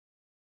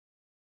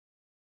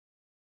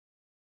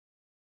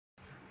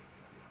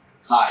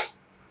Hi,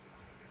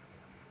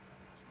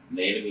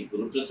 నేను మీ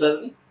గురు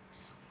ప్రసాద్ని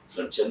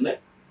from Chennai,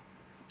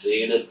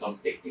 trader come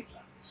technical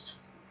analyst.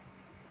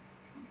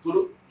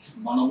 ఇప్పుడు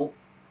మనము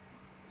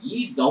ఈ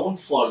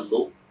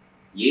డౌన్ఫాల్లో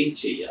ఏం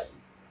చేయాలి?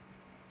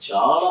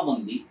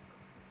 చాలామంది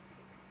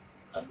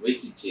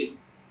అడ్వైస్ ఇచ్చేది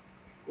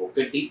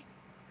ఒకటి,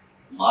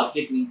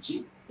 మార్కెట్ నుంచి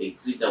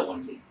ఎగ్జిట్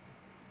అవ్వండి,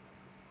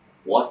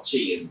 వాచ్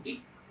చేయండి,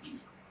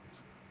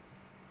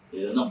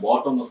 ఏదైనా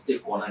బాటమ్ వస్తే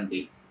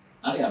కొనండి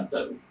అని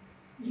అంటారు.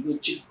 ఇది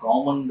వచ్చి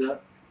కామన్గా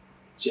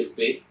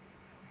చెప్పే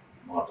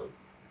మాటలు.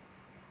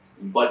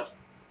 బట్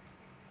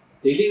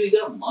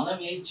తెలివిగా మనం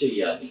ఏం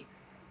చెయ్యాలి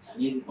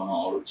అనేది మనం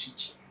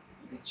ఆలోచించాలి.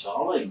 ఇది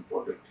చాలా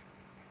ఇంపార్టెంట్.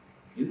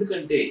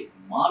 ఎందుకంటే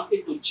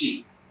మార్కెట్ వచ్చి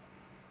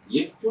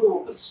ఎప్పుడు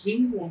ఒక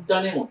స్వింగ్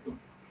ఉంటానే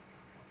ఉంటుంది.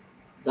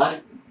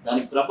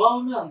 దాని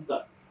ప్రభావమే అంత.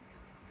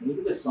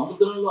 ఎందుకంటే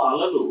సముద్రంలో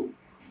అలలు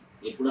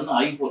ఎప్పుడన్నా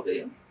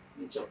ఆగిపోతాయా?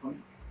 మీరు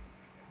చెప్పండి.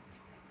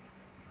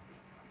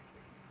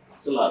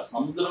 అసలు ఆ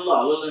సముద్రంలో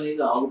అలలు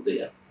అనేది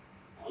ఆగుతాయా?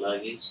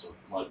 అలాగే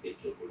స్టాక్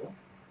మార్కెట్లో కూడా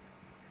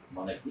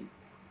మనకి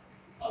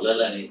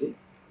అలలు అనేది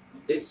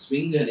అంటే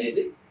స్వింగ్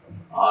అనేది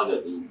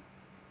ఆగదు.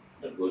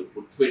 అది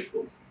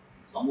గుర్తుపెట్టుకో.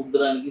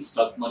 సముద్రానికి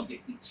స్టాక్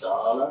మార్కెట్కి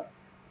చాలా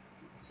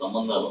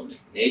సంబంధాలు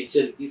ఉన్నాయి.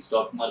 నేచర్కి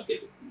స్టాక్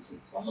మార్కెట్కి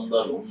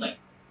సంబంధాలు ఉన్నాయి.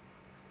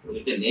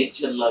 ఎందుకంటే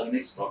నేచర్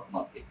లాగానే స్టాక్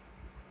మార్కెట్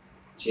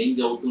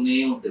చేంజ్ అవుతూనే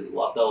ఉంటుంది.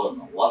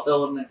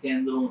 వాతావరణ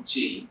కేంద్రం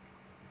వచ్చి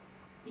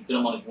ఇక్కడ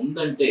మనకు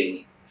ఉందంటే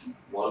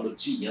వాళ్ళు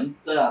వచ్చి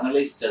ఎంత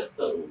అనలైజ్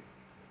చేస్తారు,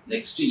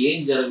 నెక్స్ట్ ఏం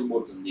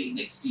జరగబోతుంది,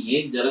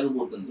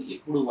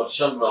 ఎప్పుడు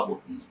వర్షాలు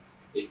రాబోతుంది,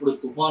 ఎప్పుడు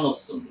తుఫాన్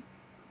వస్తుంది,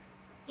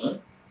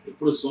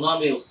 ఎప్పుడు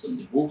సునామీ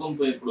వస్తుంది,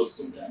 భూకంపం ఎప్పుడు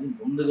వస్తుంది అని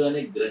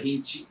ముందుగానే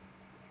గ్రహించి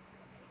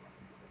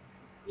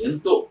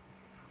ఎంతో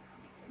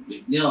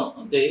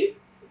అంటే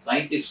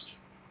సైంటిస్ట్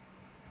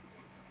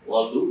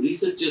వాళ్ళు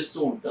రీసెర్చ్ చేస్తూ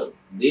ఉంటారు.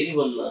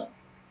 దేనివల్ల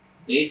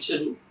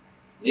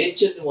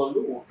నేచర్ని వాళ్ళు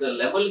ఒక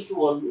లెవెల్కి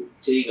వాళ్ళు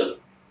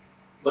చేయగలరు.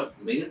 బట్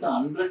మిగతా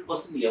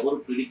 100% ఎవరు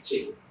ప్రిడిక్ట్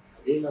చేయరు.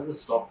 అదేలాగా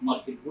స్టాక్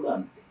మార్కెట్ కూడా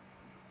అంతే.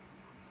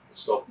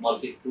 స్టాక్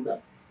మార్కెట్ కూడా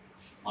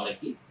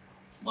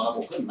మనం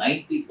ఒక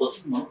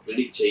 90% మనం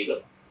ప్రిడిక్ట్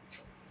చేయగలం.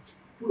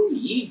 ఇప్పుడు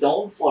ఈ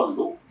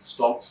డౌన్ఫాల్లో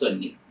స్టాక్స్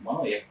అన్ని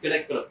మనం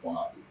ఎక్కడెక్కడ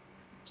కొనాలి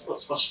చాలా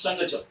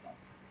స్పష్టంగా చెప్తాం.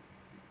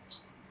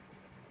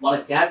 మన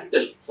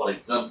క్యాపిటల్, ఫర్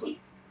ఎగ్జాంపుల్,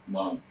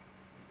 మనం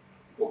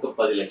ఒక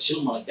 10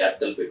 లక్షలు మన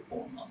క్యాపిటల్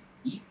పెట్టుకున్నాం.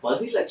 ఈ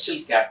 10 లక్షల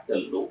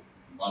క్యాపిటల్లో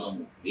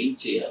మనము ఏం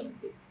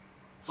చేయాలంటే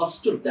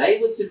ఫస్ట్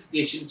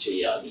డైవర్సిఫికేషన్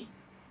చేయాలి.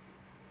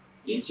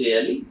 ఏం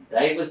చేయాలి?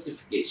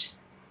 Diversification,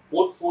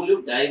 portfolio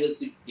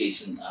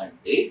diversification.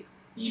 అంటే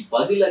ఈ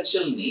 10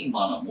 లక్షల్ని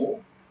మనము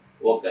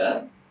ఒక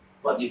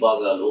 10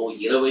 భాగాలు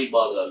 20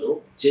 భాగాలు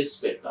చేసి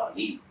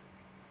పెట్టాలి.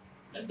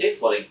 అంటే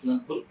ఫర్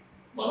ఎగ్జాంపుల్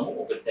మనము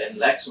ఒక 10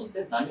 lakhs ఉంటే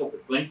దాన్ని ఒక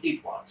 20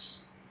 parts,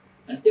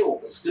 అంటే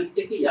ఒక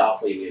స్క్రిప్ట్కి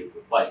 50,000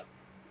 రూపాయలు.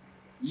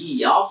 ఈ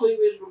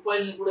 50,000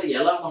 రూపాయలని కూడా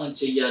ఎలా మనం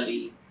చెయ్యాలి?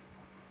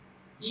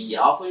 ఈ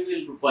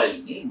 50,000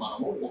 రూపాయలని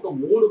మనము ఒక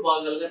 3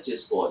 భాగాలుగా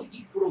చేసుకోవాలి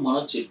ఇప్పుడు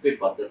మనం చెప్పే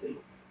పద్ధతిలో.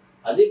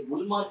 అదే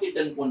బుల్ మార్కెట్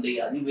అనుకోండి,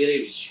 అది వేరే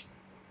విషయం.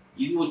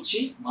 ఇది వచ్చి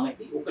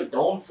మనకి ఒక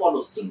డౌన్ఫాల్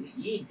వస్తుంది.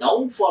 ఈ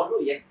డౌన్ఫాల్లో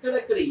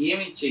ఎక్కడెక్కడ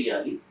ఏమేమి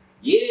చేయాలి,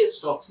 ఏ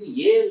స్టాక్స్ని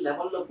ఏ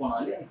లెవెల్లో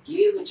కొనాలి అని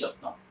క్లియర్గా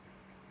చెప్తాం.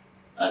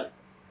 అది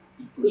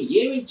ఇప్పుడు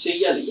ఏమేమి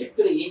చెయ్యాలి,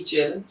 ఎక్కడ ఏం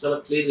చేయాలని చాలా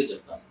క్లియర్గా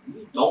చెప్తాను. ఈ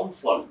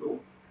డౌన్ఫాల్లో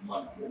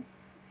మనము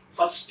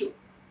ఫస్ట్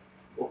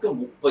ఒక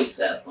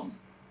 30%,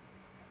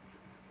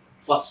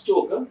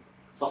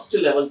 ఫస్ట్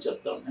లెవెల్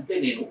చెప్తాను. అంటే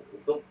నేను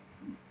ఒక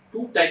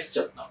 2 types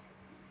చెప్తాను.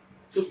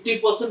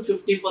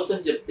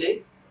 50% చెప్తే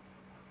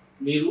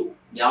మీరు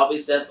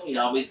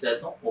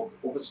 50%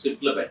 ఒక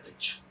స్క్రిప్ట్లో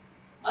పెట్టచ్చు.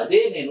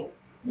 అదే నేను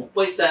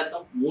 30%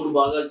 3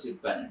 భాగాలు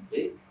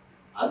చెప్పానంటే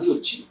అది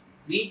వచ్చి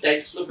 3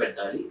 typesలో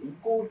పెట్టాలి.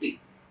 ఇంకొకటి,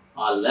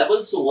 ఆ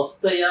లెవెల్స్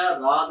వస్తాయా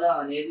రాదా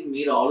అనేది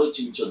మీరు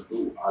ఆలోచించొద్దు.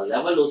 ఆ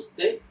లెవెల్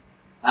వస్తే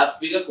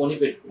హ్యాపీగా కొని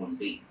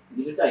పెట్టుకోండి.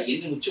 ఎందుకంటే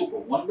అవన్నీ వచ్చి ఒక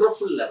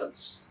వండర్ఫుల్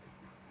లెవెల్స్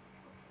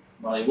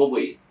మనం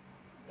ఇవ్వబోయేది.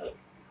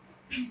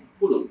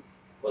 ఇప్పుడు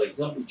ఫర్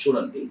ఎగ్జాంపుల్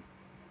చూడండి,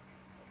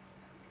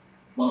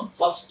 మనం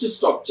ఫస్ట్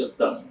స్టాక్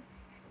చెప్తాను,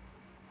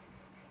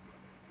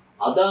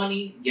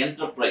 అదానీ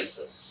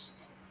ఎంటర్ప్రైజెస్.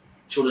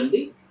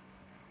 చూడండి,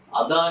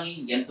 అదానీ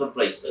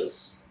ఎంటర్ప్రైజెస్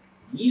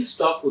ఈ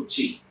స్టాక్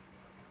వచ్చి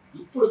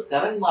ఇప్పుడు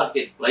కరెంట్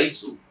మార్కెట్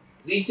ప్రైస్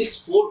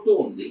 3642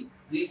 ఉంది.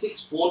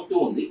 3642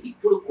 ఉంది.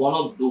 ఇప్పుడు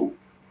కొనొద్దు.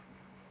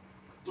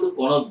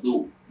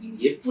 ఇది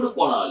ఎప్పుడు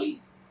కొనాలి?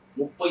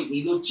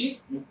 ఇది వచ్చి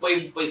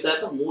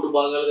 30% 3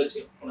 భాగాలుగా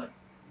చెప్పుకున్నాను.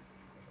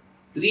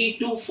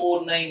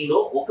 3249లో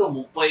ఒక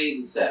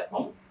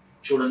 35%.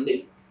 చూడండి,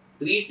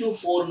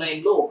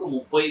 3249లో ఒక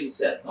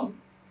 35%,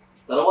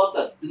 తర్వాత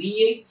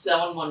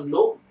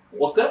 3871లో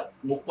ఒక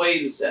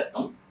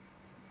 35%,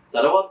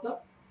 తర్వాత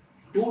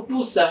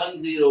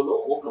 2270లో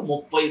ఒక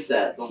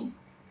 30%.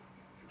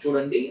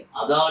 చూడండి,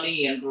 అదానీ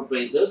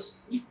ఎంటర్ప్రైజెస్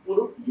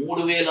ఇప్పుడు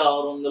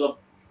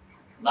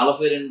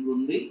 3642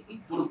 ఉంది.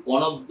 ఇప్పుడు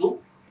కొనొద్దు.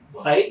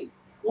 బై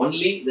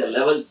ఓన్లీ ద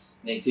లెవెల్స్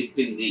నేను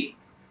చెప్పింది.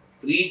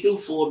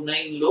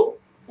 3249లో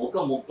ఒక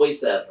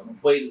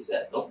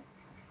 35%,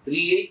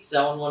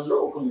 3871లో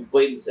ఒక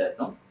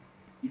 35%.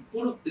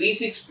 ఇప్పుడు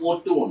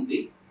 3642 ఉంది.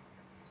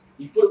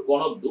 ఇప్పుడు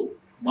కొనొద్దు.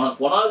 మనం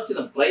కొనాల్సిన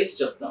ప్రైస్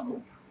చెప్తాను.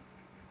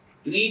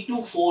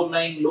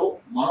 3249లో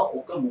మనం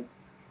ఒక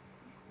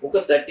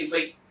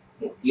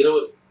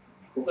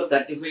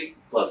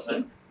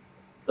 35%.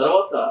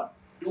 తర్వాత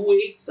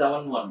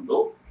 2871లో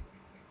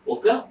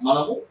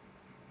మనము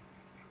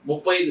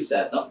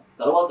 35%.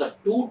 తర్వాత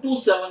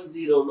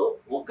 2270లో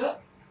ఒక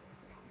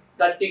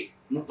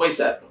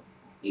 30%.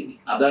 ఇది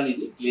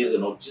అదానిది క్లియర్గా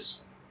నోట్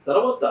చేసుకోండి.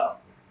 తర్వాత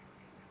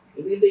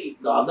ఎందుకంటే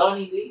ఇప్పుడు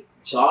అదానిది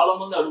చాలా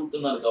మంది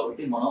అడుగుతున్నారు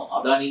కాబట్టి మనం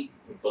అదాని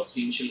ఫస్ట్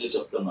ఇనిషియల్గా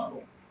చెప్తున్నాను.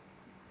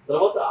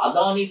 తర్వాత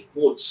అదాని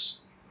పోర్ట్స్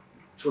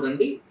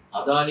చూడండి.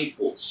 అదాని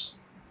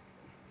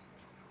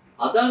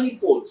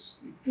పోర్ట్స్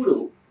ఇప్పుడు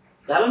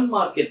కరెంట్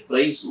మార్కెట్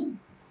ప్రైస్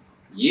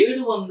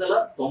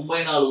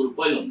 794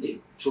 రూపాయలు ఉంది.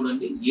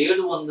 చూడండి,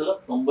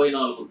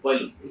 794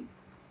 రూపాయలు ఉంది.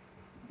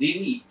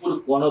 దీన్ని ఇప్పుడు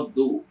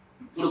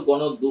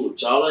కొనొద్దు,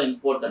 చాలా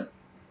ఇంపార్టెంట్.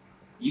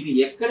 ఇది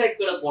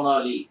ఎక్కడెక్కడ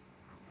కొనాలి?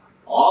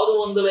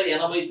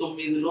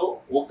 689లో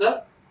ఒక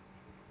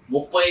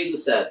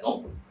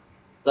 35%.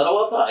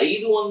 తర్వాత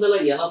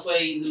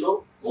 585లో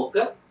ఒక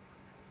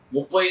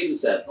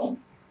 35%.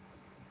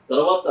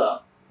 తర్వాత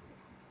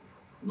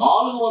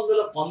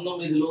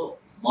 419లో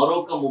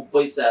మరొక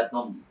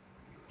 30%.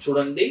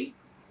 చూడండి,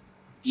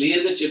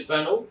 క్లియర్గా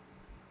చెప్పాను.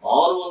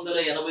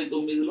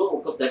 689లో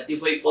ఒక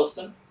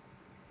 35%,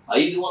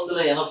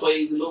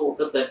 585లో ఒక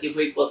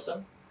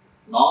 35%,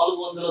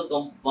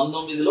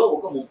 419లో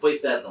ఒక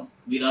 30%.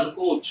 మీరు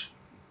అనుకోవచ్చు,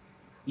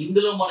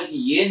 ఇందులో మనకి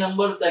ఏ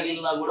నెంబర్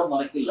తగిలినా కూడా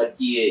మనకి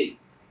లక్కీయే.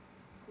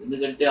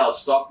 ఎందుకంటే ఆ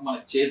స్టాక్ మన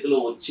చేతిలో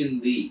వచ్చిన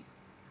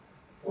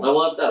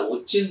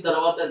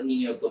తర్వాత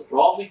దీని యొక్క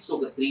ప్రాఫిట్స్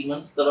ఒక 3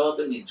 months తర్వాత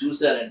మీరు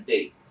చూసారంటే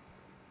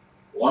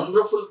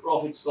వండర్ఫుల్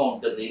ప్రాఫిట్స్గా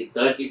ఉంటుంది.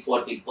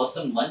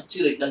 30-40% మంచి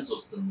రిటర్న్స్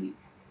వస్తుంది.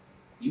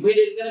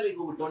 ఇమీడియట్గానే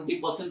మీకు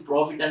 20%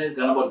 ప్రాఫిట్ అనేది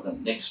కనబడుతుంది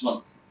నెక్స్ట్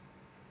మంత్.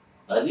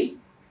 అది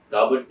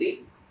కాబట్టి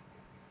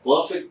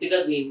పర్ఫెక్ట్గా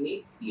దీన్ని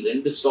ఈ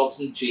 2 స్టాక్స్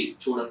నుంచి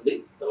చూడండి.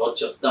 తర్వాత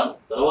చెప్తాను.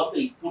 తర్వాత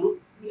ఇప్పుడు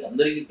మీ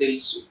అందరికీ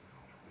తెలుసు,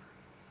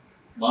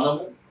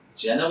 మనము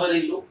జనవరి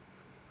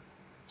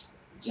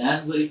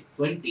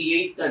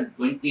 28th and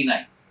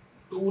 29th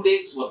 2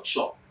 days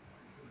workshop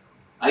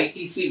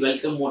ITC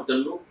welcome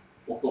హోటల్లో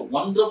ఒక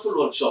వండర్ఫుల్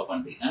వర్క్షాప్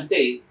అండి. అంటే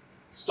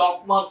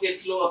స్టాక్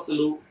మార్కెట్లో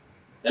అసలు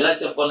ఎలా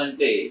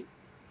చెప్పాలంటే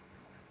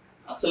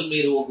అసలు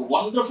మీరు ఒక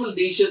వండర్ఫుల్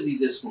డిసిషన్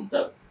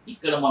తీసేసుకుంటారు.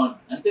 ఇక్కడ మనం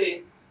అంటే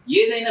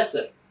ఏదైనా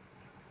సరే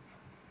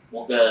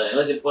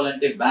ఎలా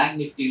చెప్పాలంటే బ్యాంక్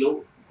నిఫ్టీలో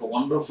ఒక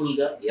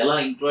వండర్ఫుల్గా ఎలా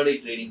ఇంట్రాడే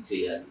ట్రేడింగ్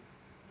చేయాలి,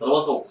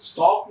 తర్వాత ఒక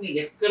స్టాక్ని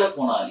ఎక్కడ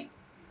కొనాలి,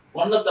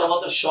 కొన్న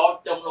తర్వాత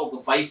షార్ట్ టర్మ్లో ఒక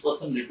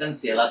 5%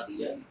 రిటర్న్స్ ఎలా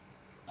తీయాలి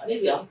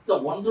అనేది అంత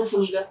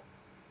వండర్ఫుల్గా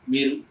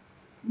మీరు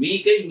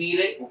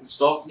మీరే ఒక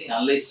స్టాక్ని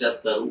అనలైజ్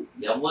చేస్తారు.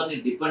 ఎవరిని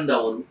డిపెండ్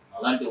అవ్వరు.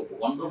 అలాంటి ఒక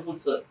wonderful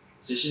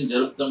session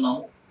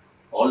జరుపుతున్నాము.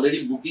 Already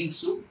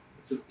bookings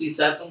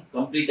 50%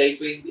 complete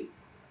అయిపోయింది.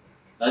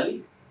 అది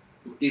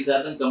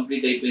 50%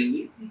 కంప్లీట్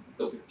అయిపోయింది.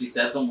 ఇంకా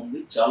 50% ఉంది.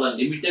 చాలా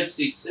లిమిటెడ్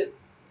సీట్సే.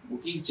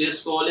 బుకింగ్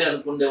చేసుకోవాలి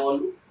అనుకునే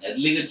వాళ్ళు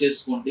ఎర్లీగా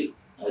చేసుకోండి.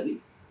 అది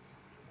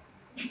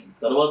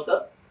తర్వాత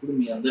ఇప్పుడు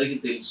మీ అందరికీ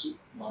తెలుసు,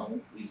 మనము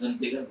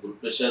రీసెంట్గా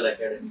గురుప్రసాద్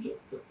అకాడమీలో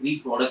 3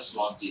 products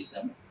లాంచ్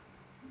చేశాము.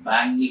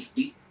 Bank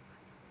Nifty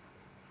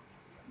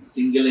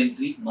single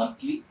entry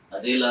monthly,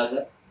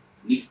 అదేలాగా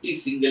Nifty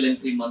single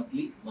entry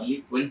monthly, మళ్ళీ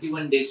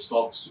 21 days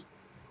స్టాక్స్.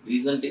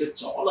 రీసెంట్గా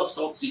చాలా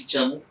స్టాక్స్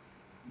ఇచ్చాము.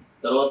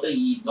 తర్వాత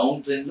ఈ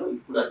డౌన్ ట్రెండ్లో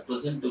ఇప్పుడు అట్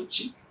ప్రజెంట్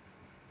వచ్చి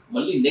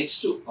మళ్ళీ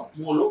నెక్స్ట్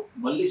అప్మూలో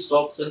మళ్ళీ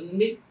స్టాక్స్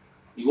అన్నీ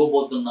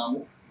ఇవ్వబోతున్నాము.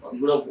 అది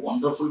కూడా ఒక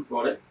వండర్ఫుల్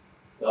ప్రోడక్ట్.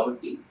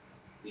 కాబట్టి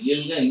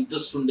రియల్గా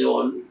ఇంట్రెస్ట్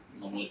ఉండేవాళ్ళు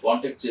మమ్మల్ని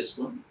కాంటాక్ట్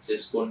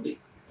చేసుకోండి.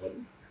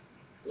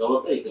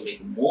 తర్వాత ఇక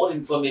మీకు మోర్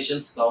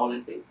ఇన్ఫర్మేషన్స్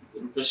కావాలంటే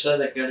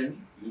గురుప్రసాద్ అకాడమీ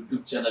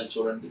యూట్యూబ్ ఛానల్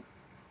చూడండి.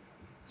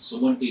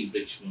 సుమన్ టీవీ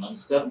ప్రేక్షకులు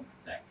నమస్కారం.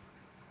 Thank you.